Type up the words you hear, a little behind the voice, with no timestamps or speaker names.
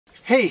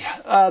Hey,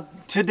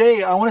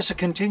 today I want us to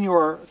continue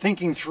our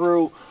thinking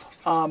through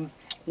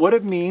what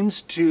it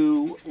means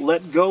to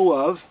let go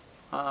of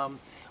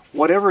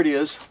whatever it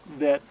is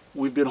that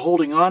we've been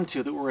holding on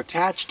to, that we're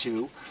attached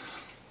to.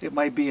 It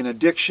might be an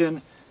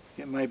addiction,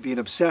 it might be an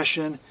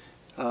obsession,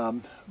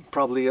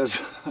 probably is,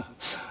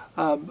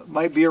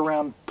 might be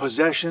around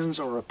possessions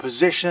or a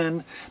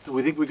position that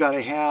we think we got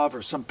to have,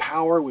 or some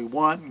power we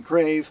want and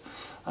crave.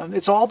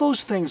 It's all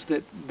those things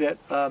that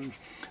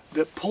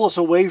pull us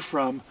away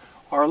from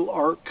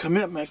our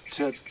commitment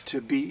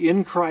to be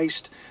in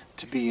Christ,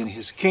 to be in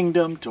His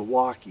kingdom, to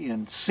walk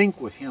in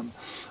sync with Him.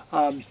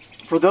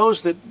 For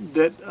those that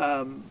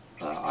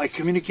I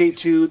communicate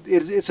to,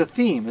 it's a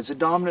theme. It's a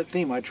dominant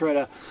theme. I try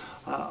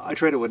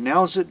to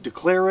announce it,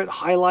 declare it,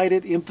 highlight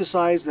it,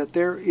 emphasize that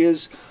there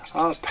is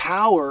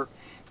power,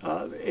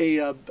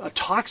 a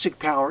toxic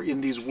power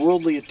in these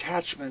worldly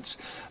attachments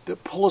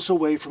that pull us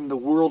away from the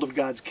world of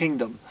God's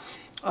kingdom.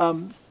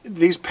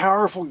 These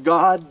powerful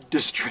God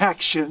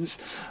distractions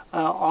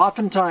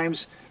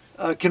oftentimes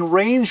can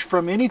range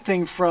from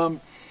anything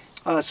from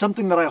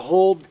something that I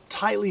hold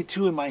tightly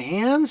to in my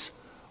hands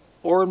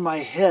or in my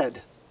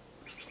head,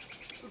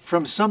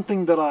 from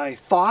something that I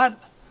thought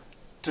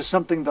to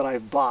something that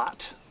I've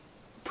bought,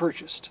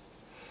 purchased.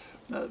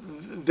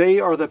 They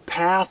are the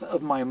path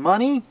of my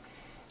money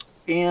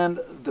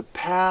and the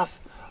path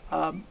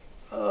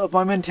of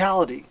my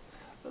mentality.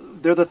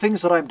 They're the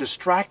things that I'm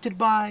distracted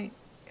by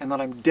and that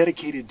I'm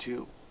dedicated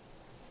to.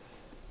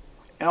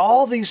 And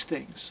all these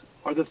things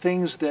are the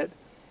things that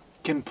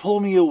can pull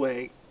me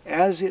away,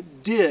 as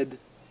it did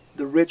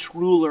the rich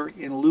ruler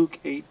in Luke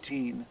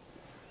 18,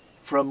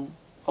 from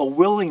a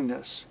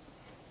willingness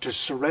to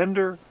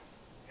surrender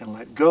and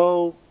let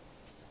go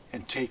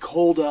and take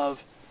hold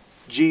of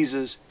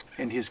Jesus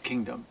and His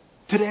kingdom.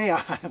 Today,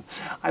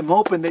 I'm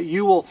hoping that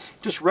you will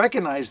just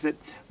recognize that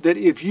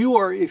if you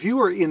are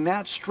in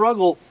that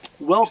struggle,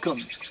 welcome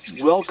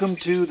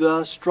to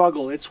the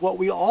struggle. It's what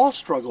we all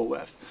struggle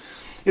with.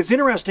 It's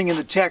interesting in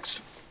the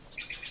text,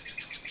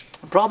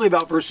 probably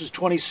about verses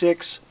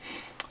 26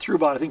 through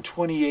about, I think,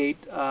 28,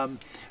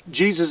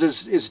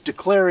 Jesus is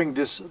declaring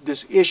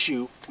this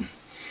issue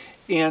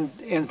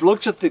and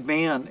looks at the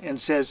man and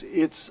says,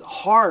 it's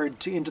hard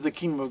to enter the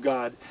kingdom of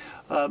God.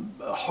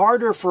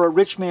 Harder for a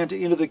rich man to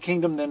enter the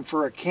kingdom than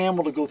for a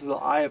camel to go through the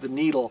eye of a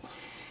needle.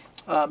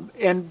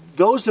 And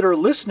those that are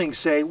listening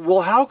say,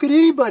 well, how could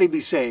anybody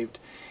be saved?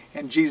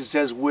 And Jesus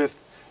says, with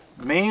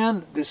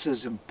man, this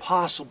is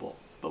impossible.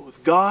 But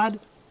with God,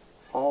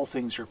 all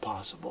things are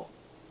possible.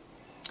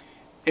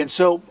 And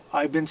so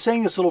I've been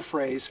saying this little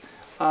phrase,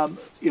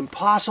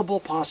 impossible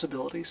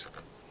possibilities.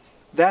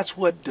 That's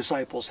what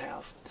disciples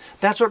have.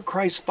 That's what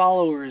Christ's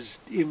followers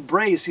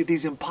embrace,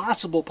 these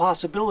impossible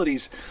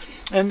possibilities.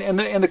 And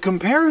the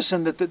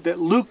comparison that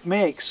Luke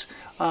makes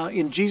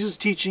in Jesus'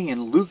 teaching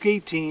in Luke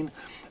 18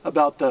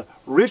 about the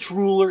rich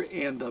ruler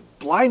and the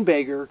blind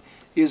beggar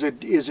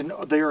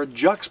they are a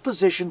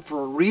juxtaposition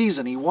for a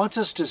reason. He wants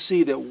us to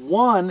see that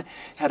one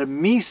had a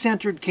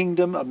me-centered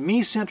kingdom, a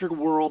me-centered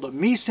world, a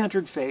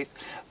me-centered faith.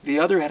 The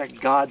other had a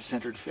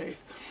God-centered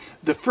faith.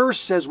 The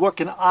first says, what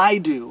can I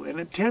do? And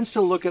it tends to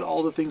look at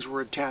all the things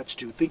we're attached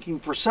to, thinking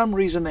for some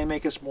reason they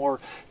make us more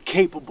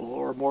capable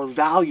or more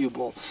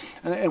valuable.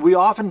 And we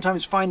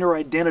oftentimes find our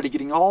identity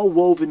getting all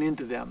woven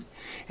into them.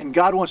 And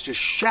God wants to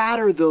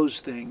shatter those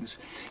things,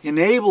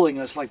 enabling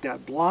us like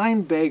that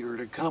blind beggar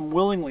to come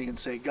willingly and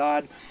say,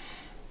 God,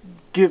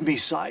 give me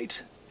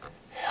sight.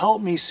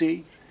 Help me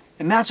see.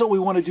 And that's what we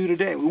want to do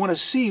today. We want to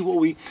see what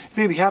we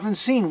maybe haven't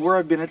seen, where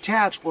I've been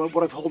attached,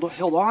 what I've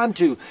held on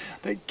to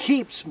that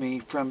keeps me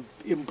from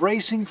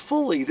embracing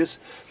fully this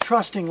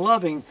trusting,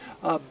 loving,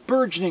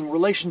 burgeoning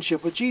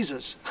relationship with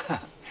Jesus.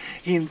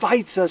 He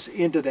invites us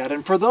into that.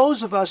 And for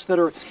those of us that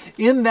are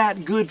in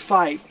that good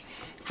fight,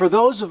 for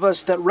those of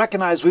us that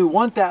recognize we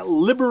want that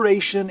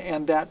liberation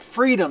and that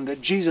freedom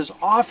that Jesus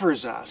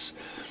offers us,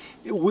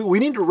 we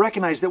need to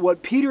recognize that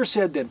what Peter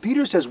said then.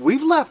 Peter says,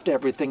 we've left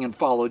everything and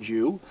followed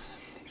you.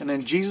 And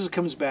then Jesus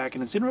comes back,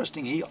 and it's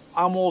interesting, he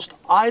almost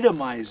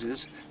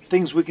itemizes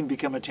things we can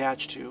become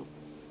attached to.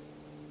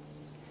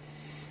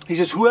 He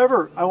says,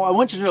 I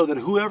want you to know that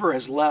whoever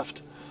has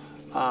left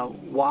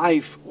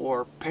wife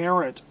or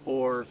parent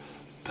or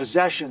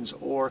possessions,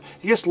 or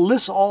he just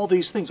lists all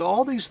these things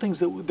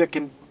that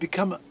can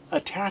become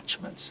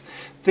attachments,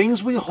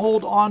 things we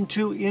hold on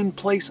to in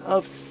place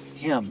of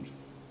Him.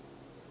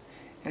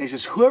 And he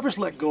says, whoever's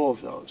let go of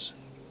those,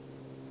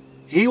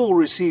 he will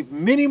receive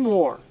many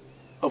more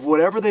of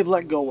whatever they've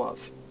let go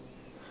of,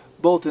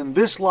 both in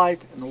this life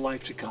and the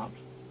life to come.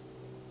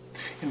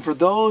 And for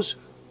those,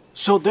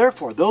 so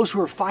therefore, those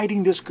who are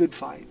fighting this good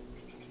fight,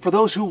 for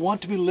those who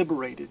want to be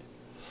liberated,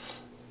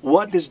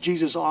 what does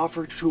Jesus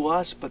offer to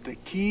us but the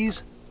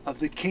keys of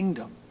the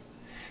kingdom?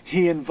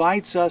 He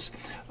invites us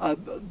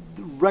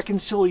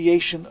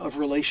reconciliation of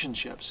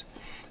relationships.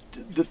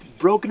 The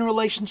broken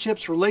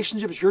relationships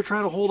you're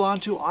trying to hold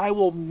on to, I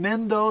will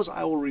mend those,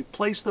 I will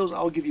replace those,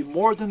 I will give you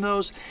more than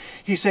those.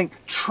 He's saying,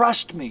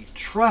 trust me,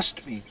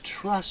 trust me,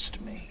 trust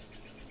me.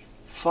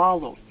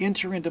 follow,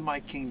 enter into my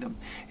kingdom,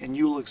 and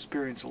you will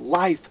experience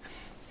life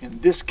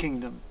in this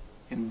kingdom,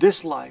 in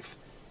this life,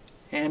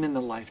 and in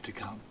the life to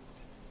come.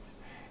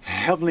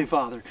 Heavenly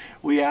Father,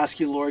 we ask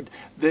you, Lord,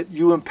 that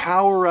you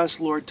empower us,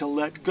 Lord, to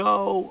let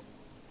go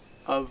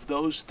of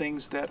those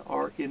things that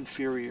are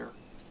inferior,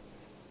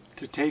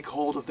 to take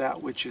hold of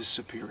that which is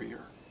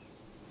superior.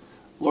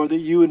 Lord, that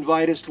you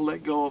invite us to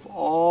let go of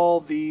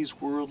all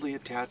these worldly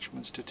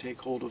attachments, to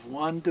take hold of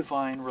one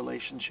divine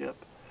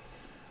relationship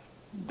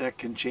that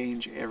can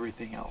change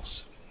everything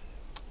else.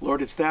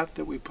 Lord, it's that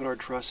we put our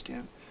trust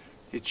in.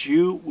 It's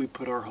you we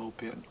put our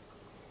hope in.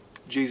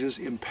 Jesus,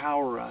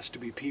 empower us to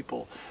be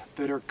people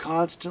that are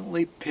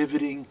constantly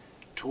pivoting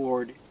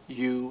toward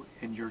you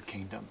and your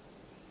kingdom.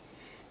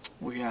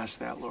 We ask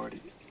that, Lord,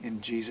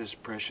 in Jesus'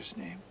 precious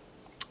name.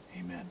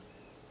 Amen.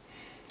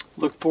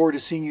 Look forward to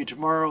seeing you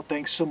tomorrow.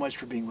 Thanks so much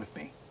for being with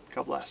me.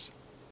 God bless.